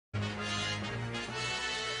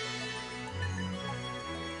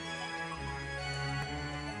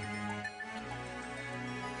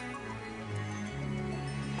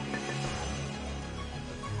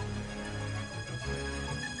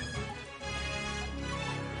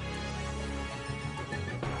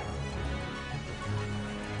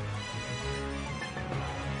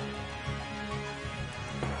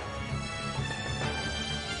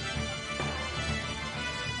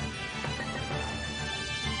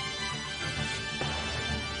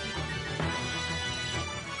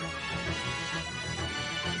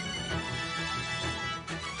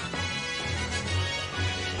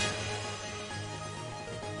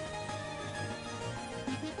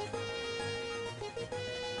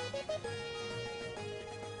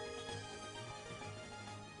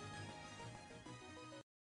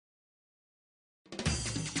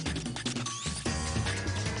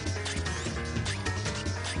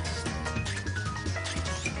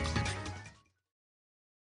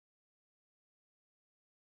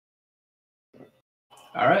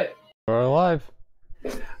All right. We're alive.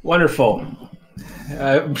 Wonderful.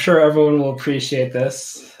 I'm sure everyone will appreciate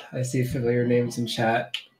this. I see familiar names in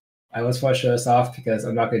chat. I always want to show this off because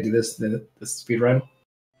I'm not going to do this in the speed run.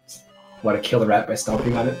 I want to kill the rat by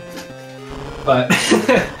stomping on it. But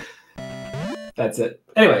that's it.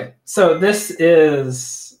 Anyway, so this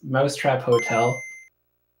is Mousetrap Hotel.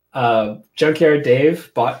 Junkyard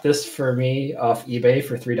Dave bought this for me off eBay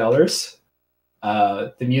for $3.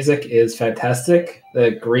 The music is fantastic.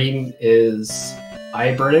 The green is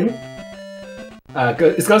eye-burning.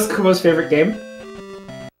 It's Ghost Kumo's favorite game.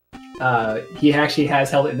 He actually has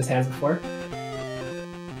held it in his hands before.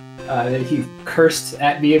 He cursed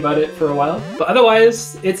at me about it for a while. But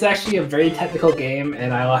otherwise, it's actually a very technical game,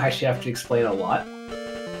 and I'll actually have to explain a lot.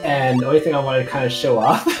 And the only thing I wanted to kind of show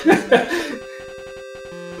off...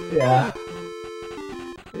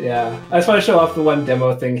 Yeah, I just want to show off the one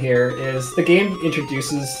demo thing here, is the game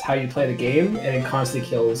introduces how you play the game, and it constantly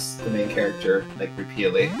kills the main character, like,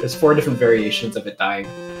 repeatedly. There's 4 different variations of it dying.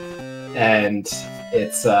 And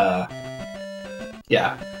it's,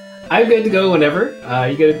 yeah. I'm good to go whenever.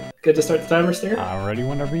 You good to start the timer, Stinger? I'm ready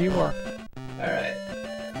whenever you are. Alright.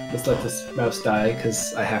 Let's let this mouse die,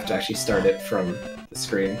 because I have to actually start it from the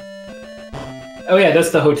screen. Oh yeah, that's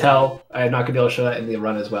the hotel. I'm not going to be able to show that in the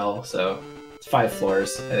run as well, so... 5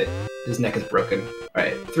 floors, and his neck is broken.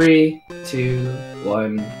 Alright, 3, 2,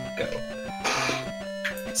 1, go.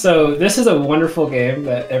 So, this is a wonderful game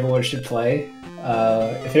that everyone should play.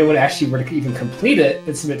 If anyone actually were to even complete it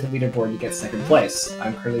and submit to the leaderboard, you get 2nd place.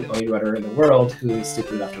 I'm currently the only runner in the world who is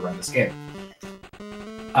stupid enough to run this game.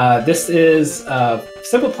 This is a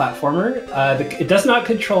simple platformer. It does not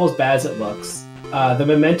control as bad as it looks. The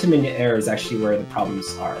momentum in the air is actually where the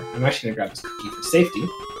problems are. I'm actually going to grab this cookie for safety.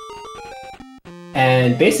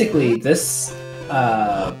 And basically, this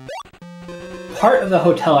part of the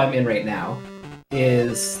hotel I'm in right now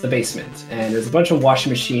is the basement. And there's a bunch of washing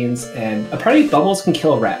machines, and apparently bubbles can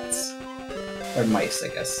kill rats. Or mice, I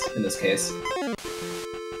guess, in this case.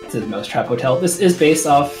 This is Mousetrap Hotel. This is based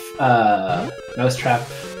off Mousetrap,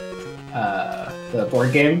 the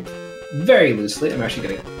board game, very loosely. I'm actually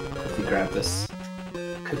going to quickly grab this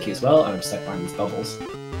cookie as well, and I'm stuck behind these bubbles.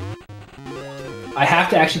 I have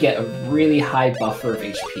to actually get a really high buffer of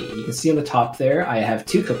HP. You can see on the top there, I have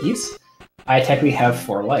 2 cookies. I technically have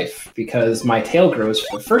 4 life, because my tail grows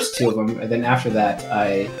for the first 2 of them, and then after that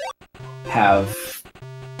I have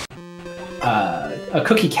a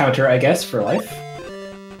cookie counter, I guess, for life.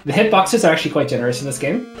 The hitboxes are actually quite generous in this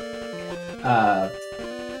game,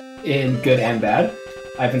 in good and bad.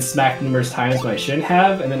 I've been smacked numerous times when I shouldn't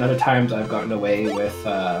have, and then other times I've gotten away with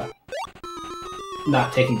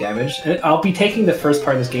not taking damage. And I'll be taking the first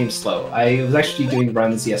part of this game slow. I was actually doing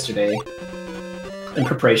runs yesterday in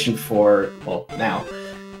preparation for, well, now.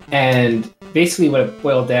 And basically what it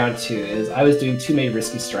boiled down to is I was doing too many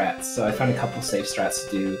risky strats, so I found a couple safe strats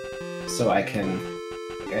to do so I can...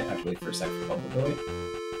 Okay, I have to wait for a sec for bubble to go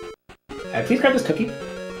away. Please grab this cookie.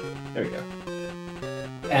 There we go.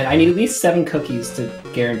 And I need at least 7 cookies to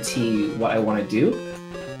guarantee what I want to do.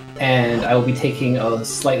 And I will be taking a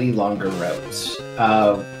slightly longer route.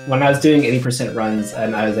 When I was doing 80% runs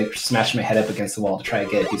and I was like smashing my head up against the wall to try to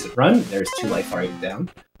get a decent run, there's 2 life already down.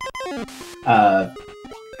 Gotta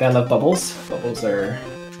love bubbles. Bubbles are...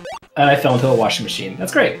 And I fell into a washing machine.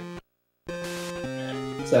 That's great.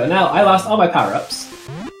 So now I lost all my power-ups.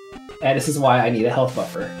 And this is why I need a health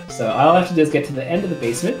buffer. So all I have to do is get to the end of the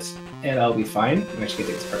basement, and I'll be fine. I'm actually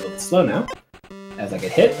gonna take this part a little bit slow now. As I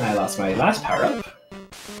get hit, and I lost my last power-up.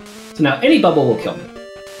 So now any bubble will kill me.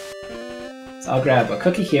 So I'll grab a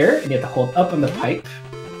cookie here, and you have to hold up on the pipe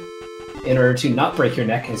in order to not break your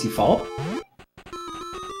neck as you fall.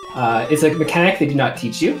 It's a mechanic they do not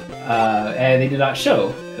teach you, and they do not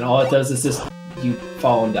show. And all it does is just you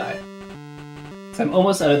fall and die. So I'm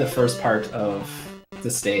almost out of the first part of the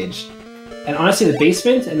stage. And honestly, the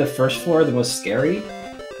basement and the first floor are the most scary.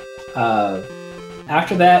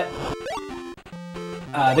 After that,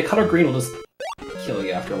 the color green will just kill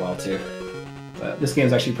you after a while too. But this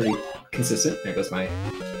game's actually pretty consistent. There goes my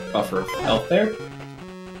buffer of health there.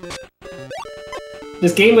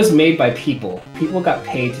 This game was made by people. People got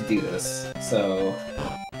paid to do this, so...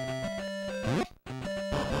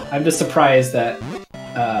 I'm just surprised that...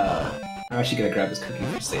 I'm actually gonna grab this cookie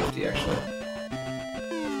for safety, actually.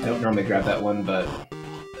 I don't normally grab that one, but...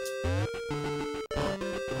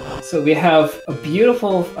 So we have a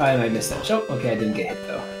beautiful... and I missed that jump. Okay, I didn't get hit,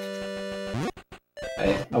 though.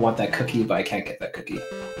 I want that cookie, but I can't get that cookie.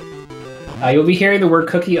 You'll be hearing the word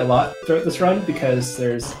cookie a lot throughout this run, because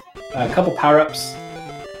there's a couple power-ups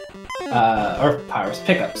or powers,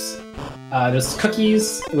 pickups. There's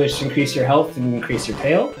cookies, which increase your health and increase your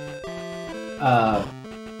tail.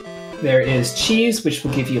 There is cheese, which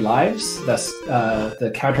will give you lives. Thus,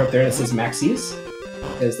 the counter up there that says maxis,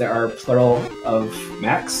 because there are plural of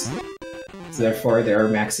max. So therefore, there are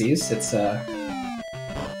maxis. It's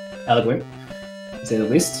eloquent, to say the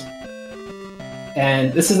least.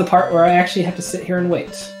 And this is the part where I actually have to sit here and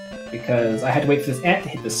wait, because I had to wait for this ant to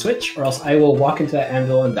hit the switch, or else I will walk into that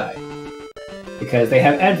anvil and die. Because they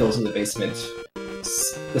have anvils in the basement,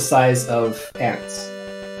 the size of ants,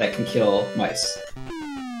 that can kill mice,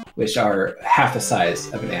 which are half the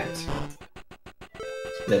size of an ant.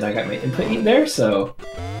 Then I got my input eaten there, so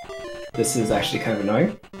this is actually kind of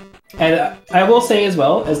annoying. And I will say as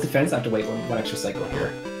well, as defense, I have to wait one extra cycle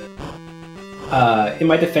here. In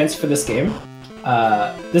my defense for this game,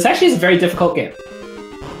 this actually is a very difficult game.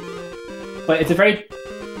 But it's a very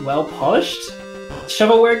well-polished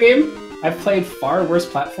shovelware game. I've played far worse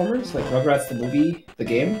platformers, like Rugrats the movie, the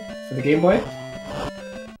game, for the Game Boy.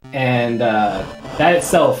 And that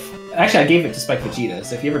itself... Actually, I gave it to Spike Vegeta,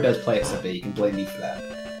 so if he ever does play it someday, you can blame me for that.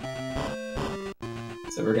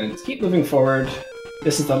 So we're going to keep moving forward.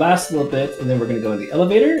 This is the last little bit, and then we're going to go in the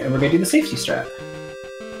elevator, and we're going to do the safety strat.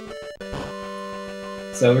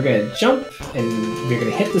 So we're going to jump, and we're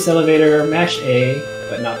going to hit this elevator, mash A,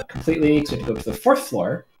 but not completely, because we have to go to the 4th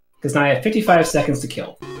floor, because now I have 55 seconds to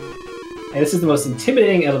kill. And this is the most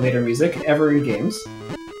intimidating elevator music ever in games.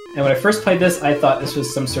 And when I first played this, I thought this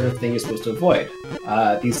was some sort of thing you're supposed to avoid.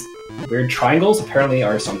 These weird triangles apparently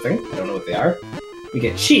are something. I don't know what they are. We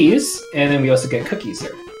get cheese, and then we also get cookies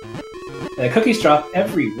here. And the cookies drop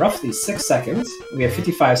every roughly 6 seconds. We have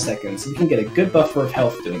 55 seconds, so we can get a good buffer of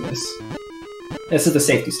health doing this. This is the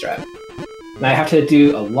safety strat. And I have to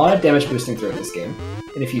do a lot of damage boosting throughout this game.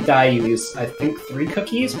 And if you die, you lose, I think, 3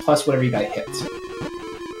 cookies, plus whatever you got hit.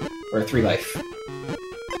 Or 3 life.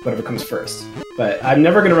 Whatever comes first. But I'm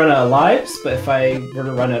never going to run out of lives, but if I were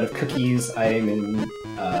to run out of cookies, I am in...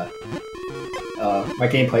 my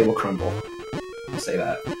gameplay will crumble. I'll say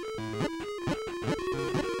that.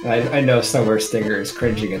 I know somewhere Stinger is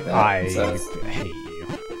cringing at that. I hate you.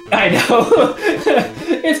 I know!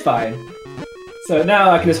 It's fine. So now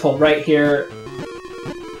I can just hold right here.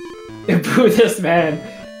 Boo this man!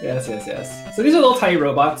 Yes, yes, yes. So these are little tiny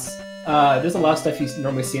robots. There's a lot of stuff you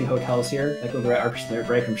normally see in hotels here. Like when we're at RPG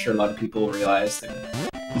break, I'm sure a lot of people realize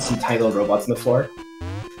that you see tiny little robots on the floor.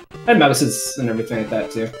 And mouses and everything like that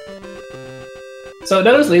too. So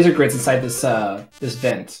now there's laser grids inside this this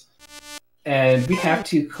vent. And we have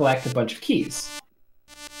to collect a bunch of keys.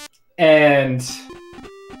 And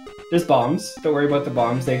there's bombs. Don't worry about the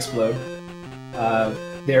bombs, they explode.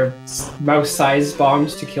 They're mouse-sized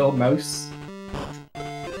bombs to kill mouse.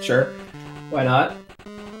 Sure, why not?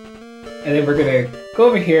 And then we're gonna go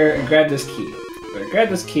over here and grab this key. We're gonna grab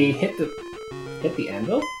this key, hit the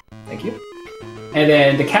anvil. Thank you. And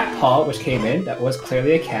then the cat paw, which came in, that was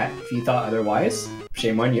clearly a cat. If you thought otherwise,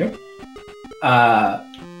 shame on you.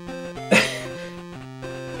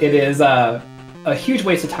 It is a huge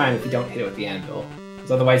waste of time if you don't hit it with the anvil,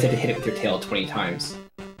 because otherwise you have to hit it with your tail 20 times.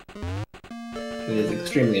 It is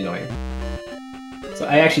extremely annoying. So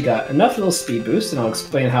I actually got enough little speed boost, and I'll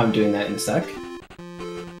explain how I'm doing that in a sec.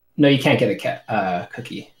 No, you can't get a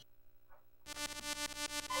cookie.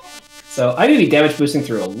 So I'm going to be damage boosting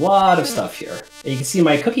through a lot of stuff here. And you can see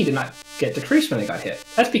my cookie did not get decreased when I got hit.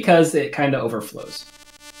 That's because it kind of overflows.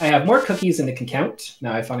 I have more cookies than it can count.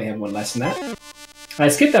 Now I finally have one less than that. And I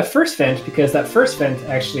skipped that first vent because that first vent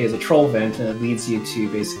actually is a troll vent, and it leads you to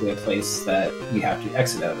basically a place that you have to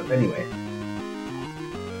exit out of anyway.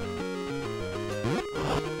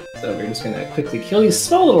 So we're just going to quickly kill these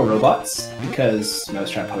small little robots, because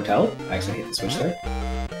Mousetrap Hotel. I actually hit the switch there.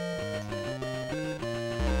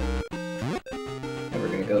 And we're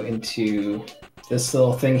going to go into this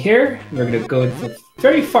little thing here. We're going to go to the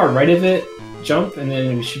very far right of it, jump, and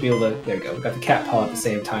then we should be able to... There we go. We got the cat paw at the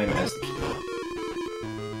same time as the key.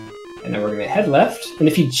 And now we're going to head left. And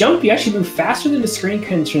if you jump, you actually move faster than the screen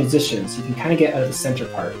can transition, so you can kind of get out of the center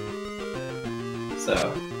part. So...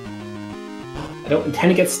 I don't intend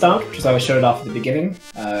to get stomped, which is why I showed it off at the beginning.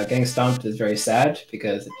 Getting stomped is very sad,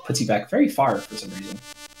 because it puts you back very far for some reason,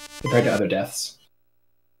 compared to other deaths.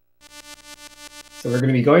 So we're going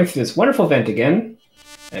to be going through this wonderful vent again,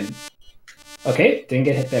 and... Okay, didn't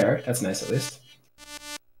get hit there. That's nice, at least.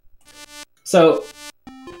 So,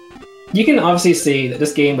 you can obviously see that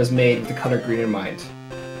this game was made with the color green in mind.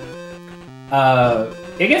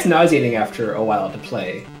 It gets nauseating after a while to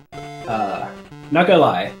play. Not gonna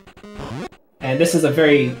lie. And this is a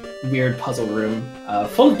very weird puzzle room,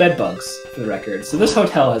 full of bed bugs, for the record. So this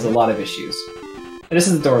hotel has a lot of issues. And this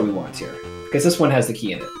is the door we want here, because this one has the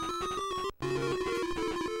key in it.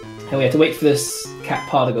 And we have to wait for this cat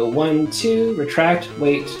paw to go 1, 2, retract,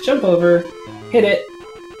 wait, jump over, hit it.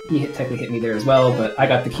 He technically hit me there as well, but I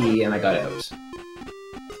got the key and I got out.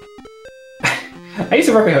 I used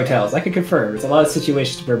to work in hotels. I can confirm. There's a lot of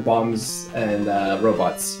situations where bombs and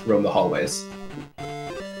robots roam the hallways.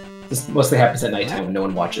 This mostly happens at nighttime when no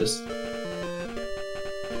one watches.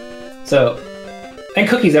 So, and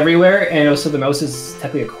cookies everywhere, and also the mouse is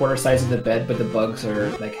technically a quarter size of the bed, but the bugs are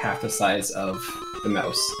like half the size of the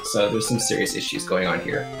mouse. So there's some serious issues going on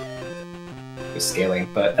here with scaling,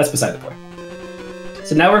 but that's beside the point.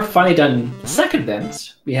 So now we're finally done the second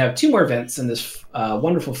vent. We have 2 more vents in this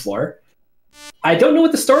wonderful floor. I don't know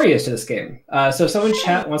what the story is to this game. So if someone in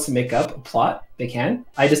chat wants to make up a plot, they can.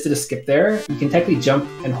 I just did a skip there. You can technically jump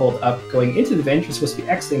and hold up going into the vent you're supposed to be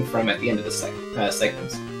exiting from at the end of the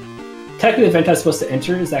segments. Technically, the vent I'm supposed to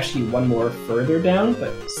enter is actually 1 more further down,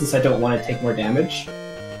 but since I don't want to take more damage,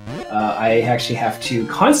 I actually have to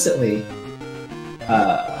constantly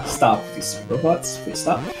stop these robots. Please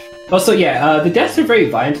stop. Also, yeah, the deaths are very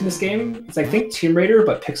violent in this game. It's, I think, Tomb Raider,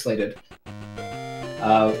 but pixelated.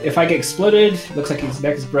 If I get exploded, it looks like his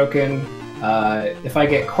neck is broken. If I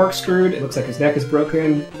get corkscrewed, it looks like his neck is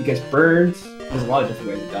broken. He gets burned. There's a lot of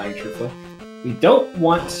different ways of dying, truthfully. We don't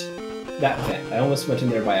want that vent. I almost went in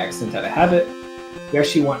there by accident out of habit. We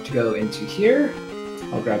actually want to go into here.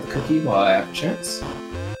 I'll grab the cookie while I have a chance.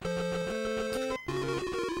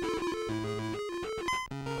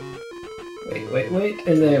 Wait,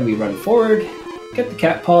 and then we run forward, get the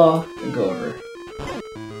cat paw, and go over.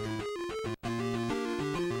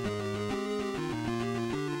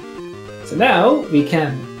 So now we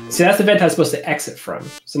can... See, that's the vent I was supposed to exit from.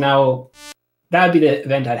 So now that would be the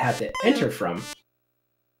vent I'd have to enter from.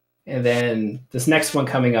 And then this next one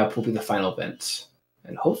coming up will be the final vent.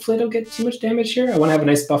 And hopefully I don't get too much damage here. I want to have a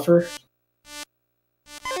nice buffer.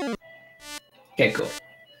 Okay, cool.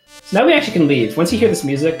 So now we actually can leave. Once you hear this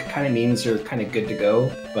music, it kind of means you're kind of good to go,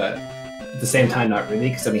 but at the same time, not really,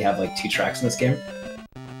 because then we have like 2 tracks in this game.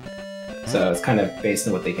 So it's kind of based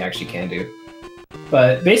on what they actually can do.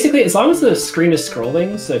 But basically, as long as the screen is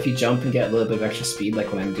scrolling, so if you jump and get a little bit of extra speed, like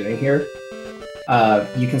what I'm doing here,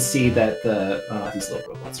 you can see that the... these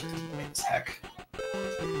little robots are annoying as heck.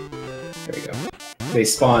 There we go. They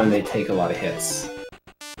spawn and they take a lot of hits.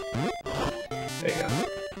 There you go.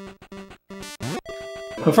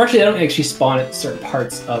 Unfortunately, they don't actually spawn at certain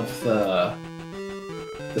parts of the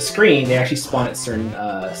screen. They actually spawn at certain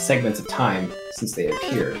segments of time since they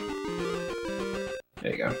appear.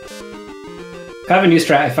 There you go. Kind of a new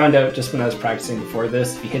strat I found out just when I was practicing before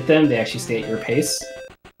this. If you hit them, they actually stay at your pace.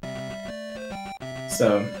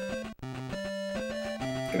 So you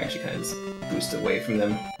can actually kind of just boost away from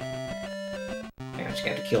them. I actually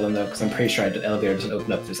have to kill them though, because I'm pretty sure the elevator doesn't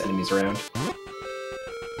open up if there's enemies around.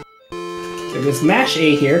 So there's mash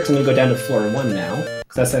A here, because I'm going to go down to floor 1 now,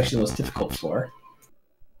 because that's actually the most difficult floor.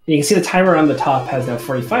 And you can see the timer on the top has now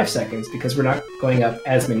 45 seconds, because we're not going up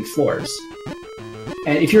as many floors.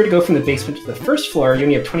 And if you were to go from the basement to the first floor, you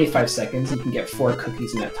only have 25 seconds, and you can get 4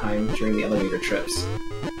 cookies in that time during the elevator trips.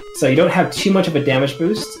 So you don't have too much of a damage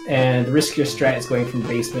boost, and the riskier strat is going from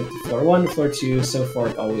basement to floor 1 to floor 2, so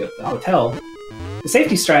forth, all the way up to the hotel. The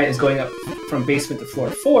safety strat is going up from basement to floor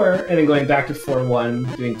 4, and then going back to floor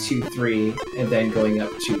 1, doing 2, 3, and then going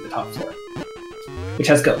up to the top floor, which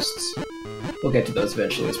has ghosts. We'll get to those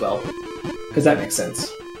eventually as well, because that makes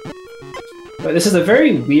sense. But this is a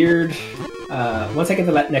very weird... once I get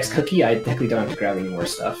the next cookie, I technically don't have to grab any more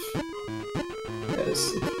stuff,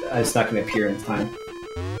 because it's not going to appear in time.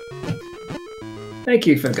 Thank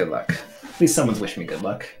you for the good luck. At least someone's wished me good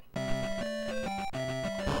luck.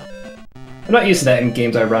 I'm not used to that in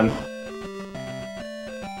games I run.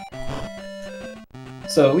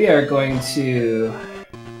 So we are going to...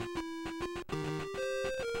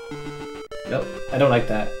 Nope, I don't like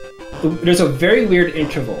that. There's a very weird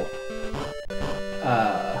interval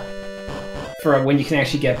for when you can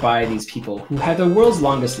actually get by these people who have the world's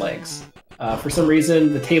longest legs. For some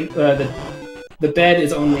reason, the bed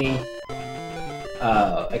is only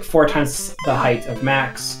like 4 times the height of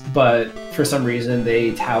Max, but for some reason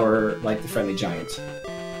they tower like the Friendly Giant.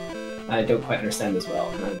 I don't quite understand as well.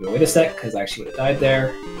 I'm going to wait a sec, because I actually would have died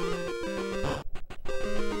there.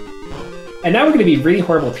 And now we're going to be really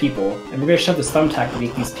horrible people, and we're going to shove this thumbtack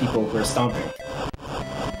beneath these people who are stomping.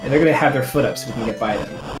 And they're going to have their foot up so we can get by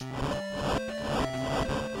them.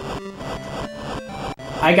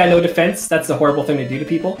 I got no defense. That's a horrible thing to do to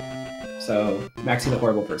people. So, Maxie the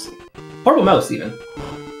horrible person. Horrible mouse, even.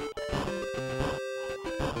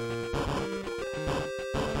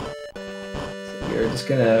 So we're just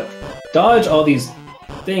gonna dodge all these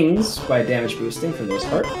things by damage boosting for the most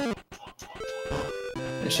part.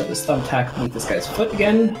 And shove this thumbtack beneath this guy's foot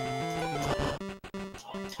again.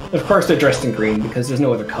 Of course, they're dressed in green because there's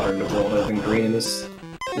no other color in the world other than green in this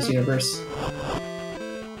universe.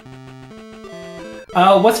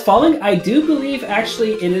 What's falling? I do believe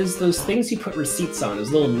actually it is those things you put receipts on,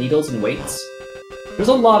 those little needles and weights. There's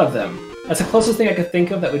a lot of them. That's the closest thing I could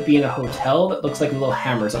think of that would be in a hotel that looks like little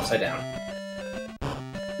hammers upside down.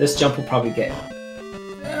 This jump will probably get...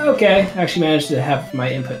 Okay, I actually managed to have my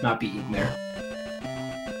input not be eaten there.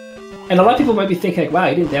 And a lot of people might be thinking, like, wow,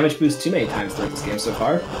 you didn't damage boost too many times throughout this game so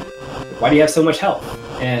far. Why do you have so much health?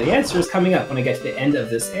 And the answer is coming up when I get to the end of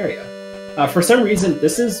this area. For some reason,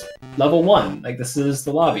 this is level 1. Like, this is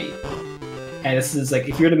the lobby. And this is, like,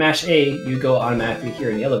 if you were to mash A, you go automatically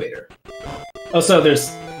here in the elevator. Also,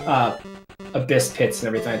 there's abyss pits and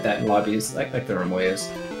everything like that in lobbies, like there normally is.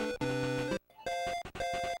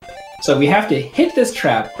 So we have to hit this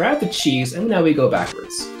trap, grab the cheese, and now we go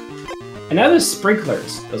backwards. And now there's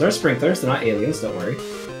sprinklers. Those are sprinklers, they're not aliens, don't worry.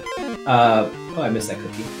 Oh, I missed that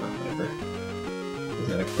cookie. Oh,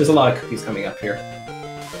 whatever. There's a lot of cookies coming up here.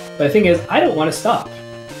 But the thing is, I don't want to stop.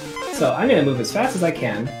 So I'm going to move as fast as I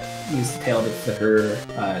can, use the tail to flicker,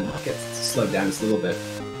 and get slowed down just a little bit.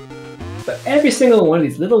 But every single one of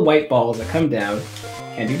these little white balls that come down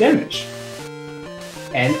can do damage.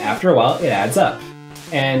 And after a while, it adds up.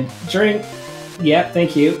 And during... Yeah,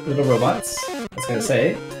 thank you, little robots. I was going to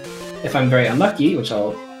say, if I'm very unlucky, which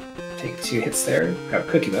I'll take 2 hits there, grab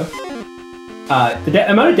a cookie though, the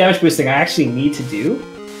amount of damage boosting I actually need to do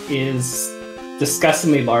is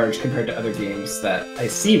disgustingly large compared to other games that I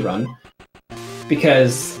see run,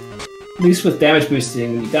 because at least with damage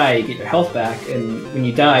boosting, when you die, you get your health back, and when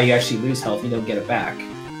you die, you actually lose health, you don't get it back.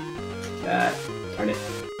 Darn it.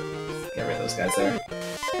 Get rid of those guys there.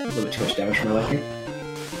 A little bit too much damage for my liking.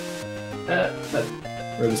 But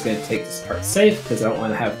we're just going to take this part safe, because I don't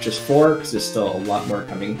want to have just 4, because there's still a lot more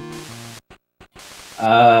coming.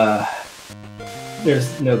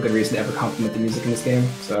 There's no good reason to ever compliment the music in this game,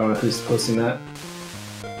 so I don't know who's posting that.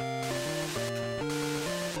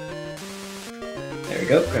 There we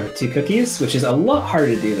go, grab 2 cookies, which is a lot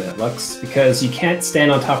harder to do than it looks, because you can't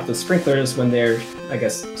stand on top of the sprinklers when they're, I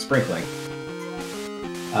guess, sprinkling.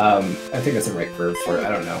 I think that's the right verb for it,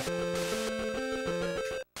 I don't know.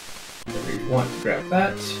 We want to grab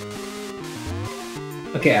that.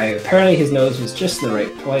 Okay, apparently his nose was just in the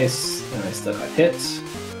right place, and I still got hit.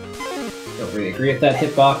 Don't really agree with that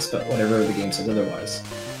hitbox, but whatever, the game says otherwise.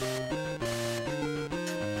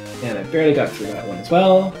 And I barely got through that one as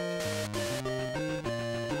well.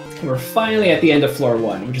 And we're finally at the end of floor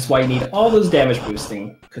 1, which is why you need all those damage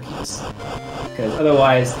boosting cookies. Because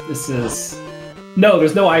otherwise, this is... No,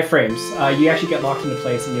 there's no iframes. You actually get locked into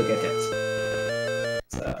place and you'll get hit.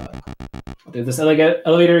 So, I'll do this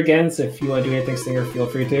elevator again, so if you want to do anything, Stinger, feel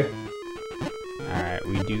free to. Alright,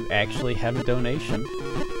 we do actually have a donation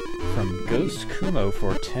from Ghost Kumo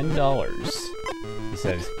for $10. He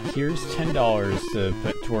says, here's $10 to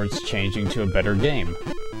put towards changing to a better game.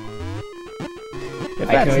 If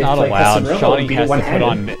that's not allowed, Shauny has to put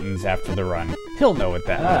on mittens after the run. He'll know what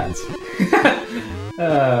that means.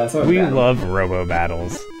 We love robo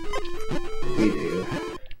battles. We do.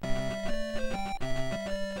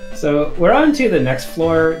 So we're on to the next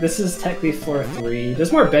floor. This is technically floor 3.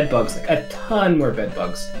 There's more bed bugs, like a ton more bed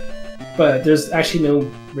bugs. But there's actually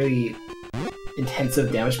no really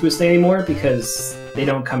intensive damage boosting anymore because they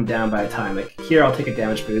don't come down by a time. Like here I'll take a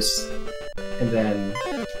damage boost and then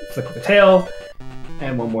flick with the tail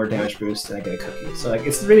and one more damage boost and I get a cookie. So like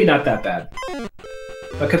it's really not that bad.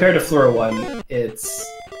 But compared to floor 1, it's...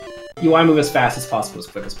 You want to move as fast as possible, as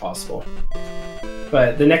quick as possible.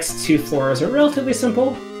 But the next 2 floors are relatively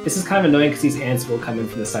simple. This is kind of annoying because these ants will come in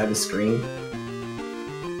from the side of the screen.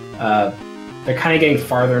 They're kind of getting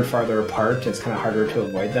farther and farther apart, and it's kind of harder to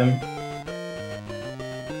avoid them.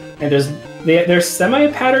 And they're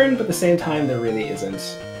semi-patterned, but at the same time there really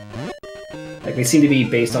isn't. Like, they seem to be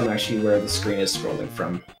based on actually where the screen is scrolling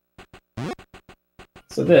from.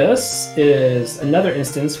 So this is another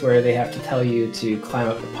instance where they have to tell you to climb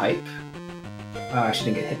up the pipe. I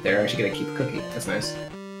actually didn't get hit there, I actually gotta keep a cookie, that's nice. So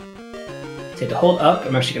you have to hold up,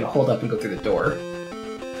 I'm actually gonna hold up and go through the door.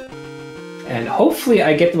 And hopefully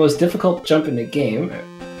I get the most difficult jump in the game.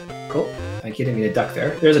 Cool, thank you, didn't mean to duck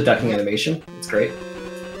there. There's a ducking animation, it's great.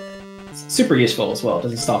 It's super useful as well, it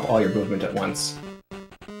doesn't stop all your movement at once.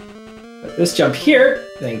 But this jump here,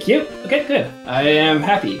 thank you. Okay, good. I am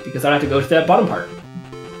happy because I don't have to go to that bottom part.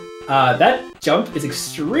 That jump is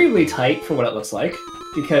extremely tight for what it looks like,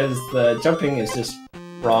 because the jumping is just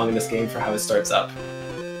wrong in this game for how it starts up.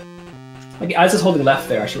 Like, I was just holding left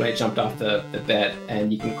there actually when I jumped off the bed,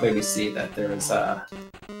 and you can clearly see that there is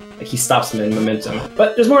like he stops him in momentum.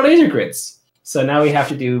 But there's more laser grids. So now we have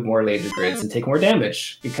to do more laser grids and take more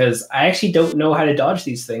damage, because I actually don't know how to dodge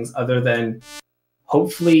these things other than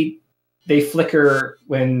hopefully they flicker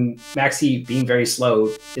when Maxi, being very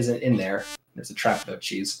slow, isn't in there. There's a trap though,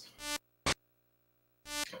 cheese.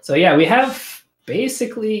 So yeah, we have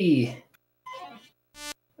basically...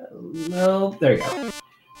 Well, there you go.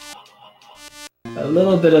 A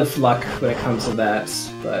little bit of luck when it comes to that,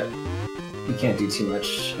 but we can't do too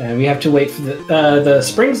much. And we have to wait for the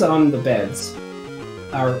springs on the beds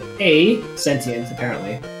are A, sentient,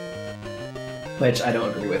 apparently, which I don't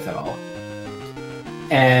agree with at all.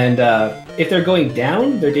 And if they're going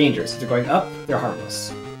down, they're dangerous. If they're going up, they're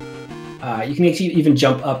harmless. You can actually even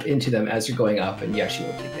jump up into them as you're going up, and you actually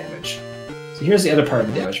won't take damage. So here's the other part of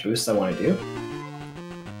the damage boost I want to do.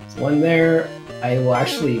 So one there. I will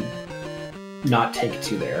actually not take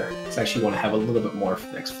two there, because I actually want to have a little bit more for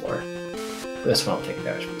the next floor. This one I'll take a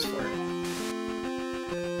damage boost for.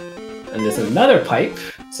 And there's another pipe,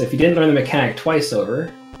 so if you didn't learn the mechanic twice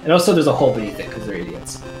over, and also there's a hole beneath it, because they're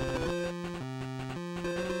idiots.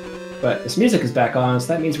 But this music is back on, so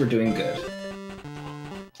that means we're doing good.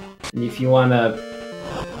 And if you want to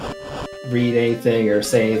read anything, or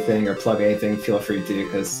say anything, or plug anything, feel free to,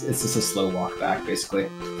 because it's just a slow walk back, basically,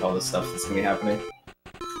 with all this stuff that's going to be happening.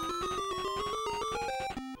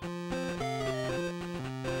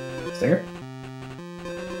 Stinger?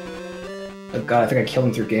 Oh god, I think I killed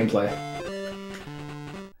him through gameplay.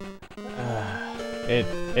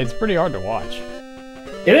 It's pretty hard to watch.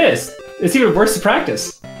 It is! It's even worse to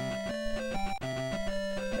practice.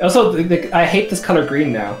 Also, I hate this color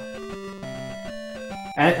green now.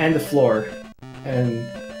 And the floor. And...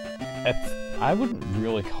 I wouldn't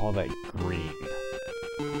really call that green.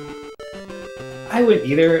 I wouldn't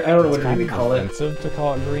either. I don't know what to really call it. It's kind of offensive to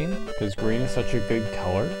call it green, because green is such a good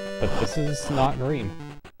color, but this is not green.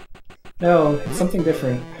 No, it's something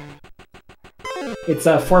different. It's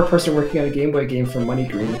a 4-person working on a Game Boy game for Money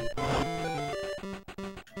Green.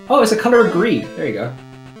 Oh, it's a color of greed! There you go.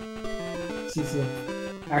 This is an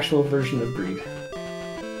actual version of greed.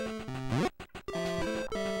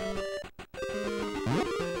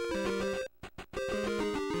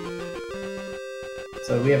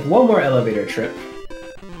 So we have one more elevator trip.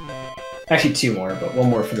 Actually 2 more, but 1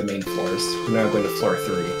 more for the main floors. We're now going to floor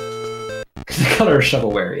 3. Because the color is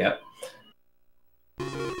shovelware, yep.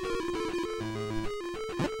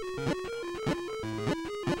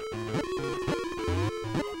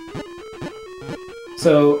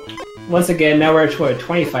 So, once again, now we're to a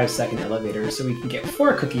 25-second elevator, so we can get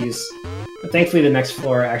 4 cookies. But thankfully the next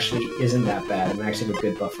floor actually isn't that bad, and I actually have a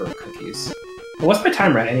good buffer of cookies. But what's my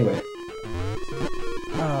timer at, anyway?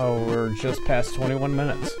 Oh, we're just past 21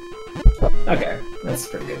 minutes. Okay, that's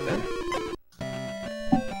pretty good then.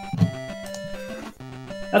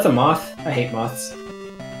 That's a moth. I hate moths.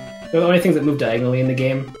 They're the only things that move diagonally in the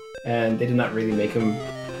game, and they did not really make them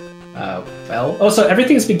well. Oh, so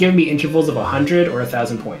everything's been giving me intervals of 100 or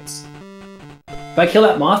 1,000 points. If I kill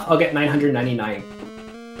that moth, I'll get 999.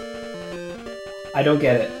 I don't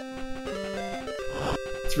get it.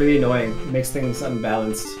 It's really annoying. It makes things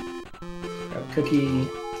unbalanced. Grab a cookie.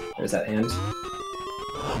 There's that hand.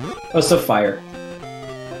 Oh, so fire.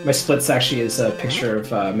 My splits actually is a picture of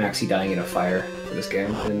Maxi dying in a fire for this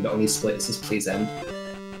game, and the only split is just please end.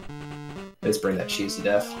 Let's burn that cheese to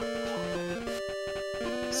death.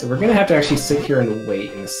 So we're gonna have to actually sit here and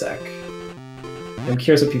wait in a sec. I'm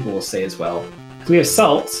curious what people will say as well. We have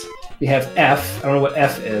salt, we have F, I don't know what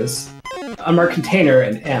F is, unmarked container,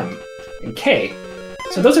 and M, and K.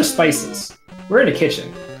 So those are spices. We're in a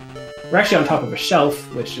kitchen. We're actually on top of a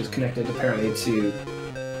shelf, which is connected apparently to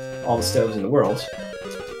all the stoves in the world.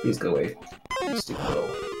 Please go away, you stupid little.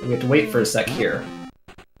 And we have to wait for a sec here.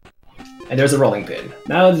 And there's a rolling pin.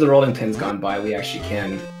 Now that the rolling pin's gone by, we actually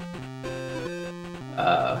can...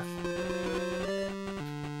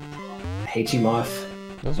 hate you, moth.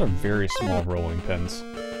 Those are very small rolling pins.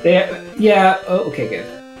 Yeah, oh, okay,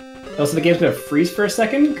 good. Also, the game's gonna freeze for a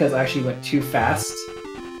second, because I actually went too fast.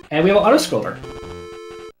 And we have an auto-scroller.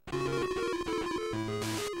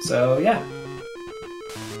 So, yeah.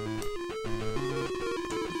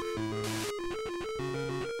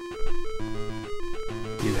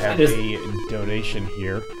 You have a donation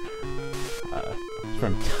here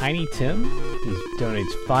from Tiny Tim. He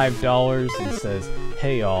donates $5 and says,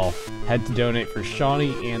 "Hey y'all, had to donate for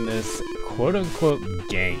Shauny and this quote-unquote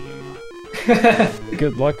game.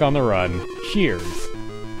 Good luck on the run. Cheers."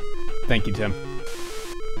 Thank you, Tim.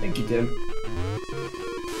 Thank you, Tim.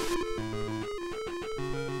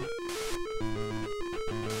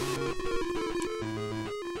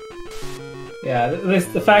 Yeah,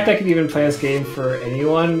 the fact I could even play this game for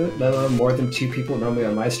anyone, let alone more than 2 people normally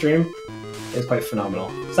on my stream, is quite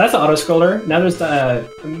phenomenal. So that's the auto-scroller. Now there's the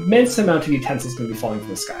immense amount of utensils going to be falling from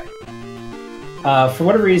the sky. For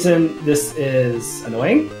whatever reason, this is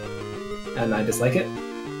annoying, and I dislike it,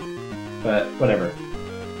 but whatever.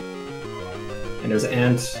 And there's an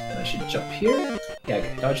ant, and I should jump here. Yeah,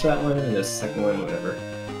 okay, dodge that one, and this second one, whatever.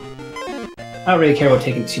 I don't really care about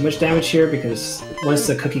taking too much damage here, because once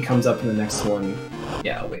the cookie comes up in the next one,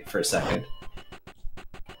 yeah, I'll wait for a second.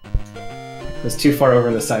 It's too far over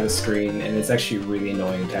on the side of the screen, and it's actually really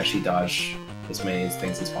annoying to actually dodge as many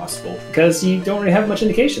things as possible, because you don't really have much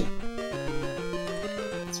indication.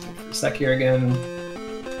 Let's wait for a sec here again.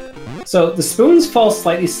 So the spoons fall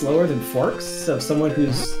slightly slower than forks, so if someone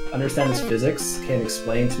who understands physics can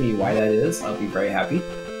explain to me why that is, I'll be very happy.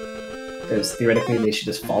 Because theoretically they should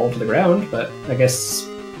just fall to the ground, but I guess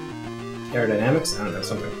aerodynamics? I don't know,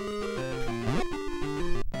 something.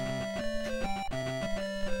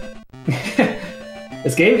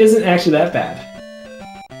 This game isn't actually that bad.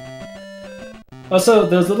 Also,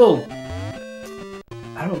 those little...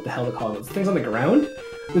 I don't know what the hell to call those things on the ground?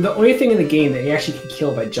 They're the only thing in the game that you actually can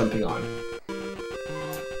kill by jumping on.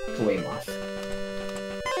 To lay them off.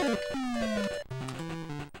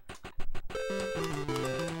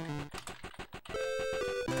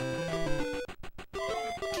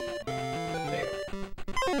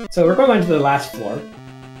 So we're going on to the last floor.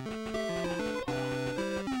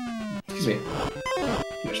 Excuse me.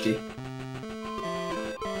 Too much tea.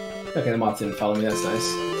 Okay, the moth didn't follow me, that's nice.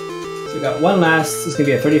 So we got one last, this is going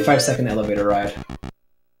to be a 35-second elevator ride.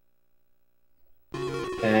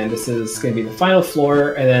 And this is going to be the final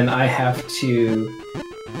floor, and then I have to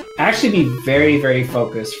actually be very, very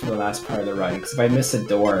focused for the last part of the run, because if I miss a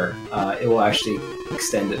door, it will actually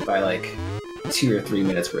extend it by like 2 or 3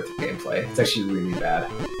 minutes worth of gameplay. It's actually really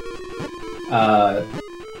bad. I'll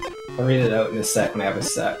read it out in a sec when I have a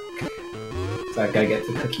sec. So I've got to get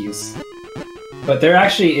the cookies. But there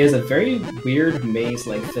actually is a very weird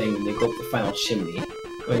maze-like thing when you go up the final chimney,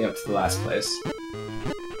 going up to the last place.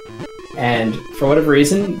 And for whatever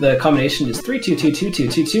reason, the combination is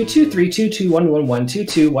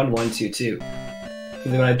 32222222322111122211122.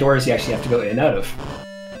 Because the amount of doors you actually have to go in and out of.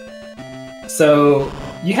 So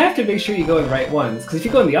you have to make sure you go in the right ones, because if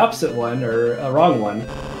you go in the opposite one, or a wrong one,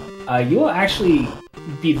 you will actually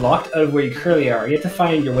be locked out of where you currently are. You have to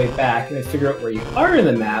find your way back and then figure out where you are in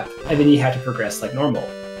the map, and then you have to progress like normal.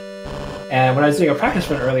 And when I was doing a practice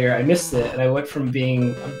run earlier, I missed it, and I went from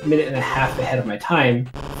being a minute and a half ahead of my time,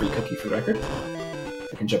 free cookie for the record,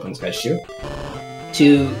 I can jump on this guy's shoe,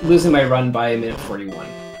 to losing my run by a minute 41.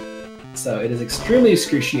 So it is extremely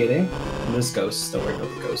excruciating. And there's ghosts, don't worry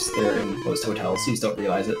about the ghosts. They're in most hotels, so you just don't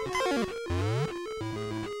realize it.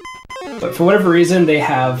 But for whatever reason, they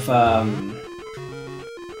have an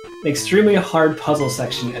extremely hard puzzle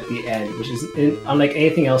section at the end, which is unlike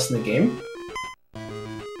anything else in the game.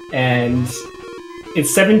 And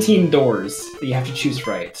it's 17 doors that you have to choose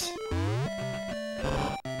right.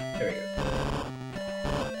 There we go.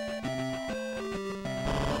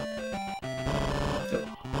 So,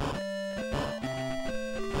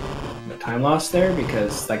 no time loss there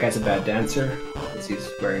because that guy's a bad dancer, because he's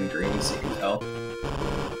wearing green, so you can tell.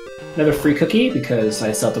 Another free cookie, because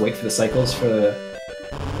I still have to wait for the cycles for the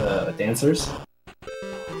dancers.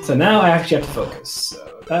 So now I actually have to focus.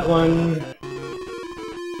 So that one...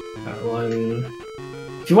 that one...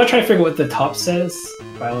 If you want to try to figure out what the top says,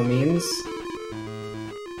 by all means.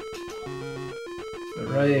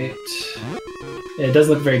 Right... It does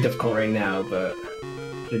look very difficult right now, but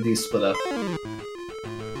they do split up.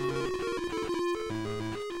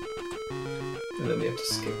 And then we have to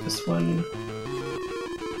skip this one.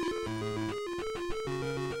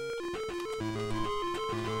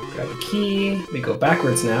 Grab a key, we go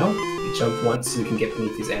backwards now. We jump once so we can get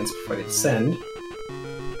beneath these ants before they descend.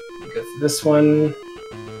 We go through this one.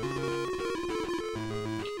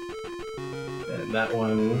 And that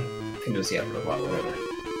one. I think it was, yeah, robot, whatever.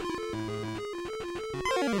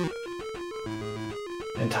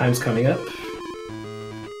 And time's coming up.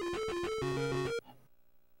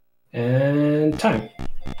 And time.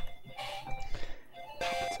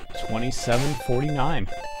 27:49.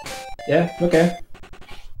 Yeah, okay.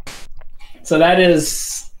 So that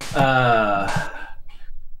is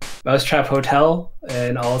Mousetrap Hotel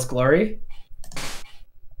in all its glory.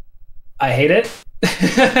 I hate it.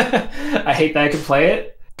 I hate that I can play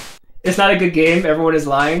it. It's not a good game. Everyone is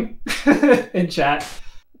lying in chat.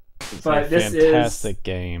 But this is fantastic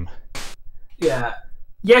game. Yeah.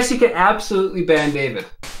 Yes, you can absolutely ban David.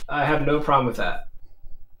 I have no problem with that.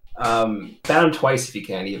 Ban him twice if you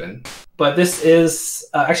can, even. But this is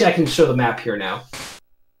actually I can show the map here now.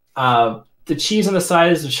 The cheese on the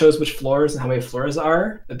side shows which floors and how many floors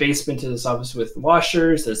are. The basement is obviously with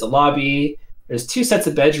washers. There's a lobby. There's 2 sets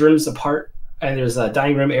of bedrooms apart, and there's a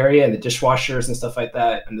dining room area and the dishwashers and stuff like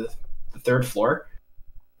that on the 3rd floor.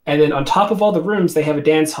 And then on top of all the rooms, they have a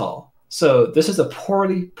dance hall. So this is a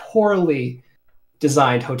poorly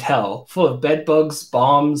designed hotel full of bed bugs,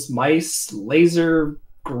 bombs, mice, laser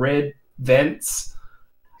grid vents.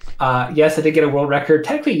 Yes, I did get a world record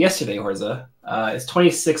technically yesterday, Horza. It's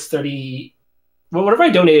 26:30. Well, whatever I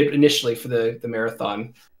donated initially for the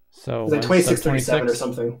marathon. So it was like 26:37 or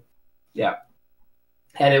something. Yeah.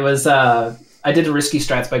 And it was I did the risky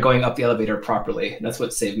strats by going up the elevator properly. And that's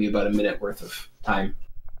what saved me about a minute worth of time.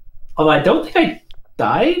 Although I don't think I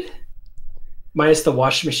died, minus the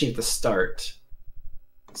washing machine at the start.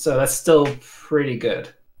 So that's still pretty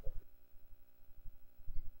good.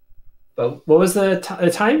 But what was the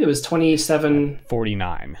time? It was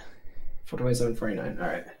 27:49. 27:49. All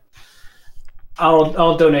right.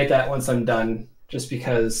 I'll donate that once I'm done, just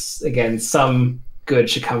because again some good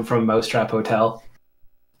should come from Mousetrap Hotel.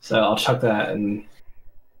 So I'll chuck that and.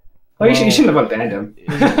 Well, you shouldn't have abandoned him.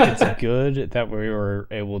 It's good that we were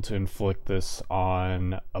able to inflict this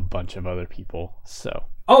on a bunch of other people. So.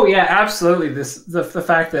 Oh yeah, absolutely. The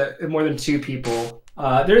fact that more than 2 people.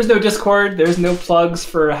 There's no Discord. There's no plugs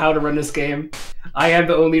for how to run this game. I am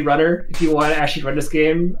the only runner. If you want to actually run this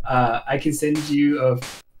game, I can send you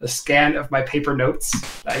a scan of my paper notes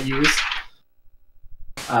that I use.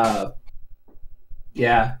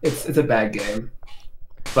 Yeah, it's a bad game.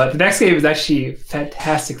 But the next game is actually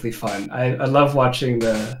fantastically fun. I love watching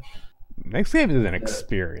the... Next game is an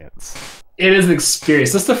experience. It is an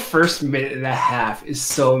experience. Just the first minute and a half is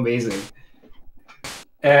so amazing.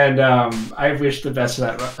 And I wish the best for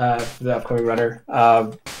the upcoming runner.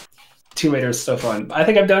 Tomb Raider is so fun. I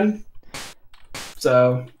think I'm done.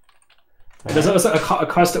 So... There's also a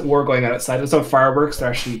constant war going on outside. There's some fireworks. They're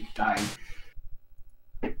actually dying.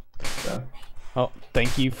 So... Well,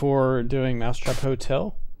 thank you for doing Mousetrap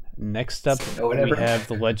Hotel. Next up, we have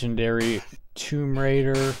the legendary Tomb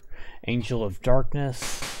Raider, Angel of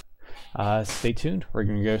Darkness. Stay tuned. We're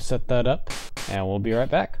going to go set that up, and we'll be right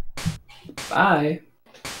back. Bye.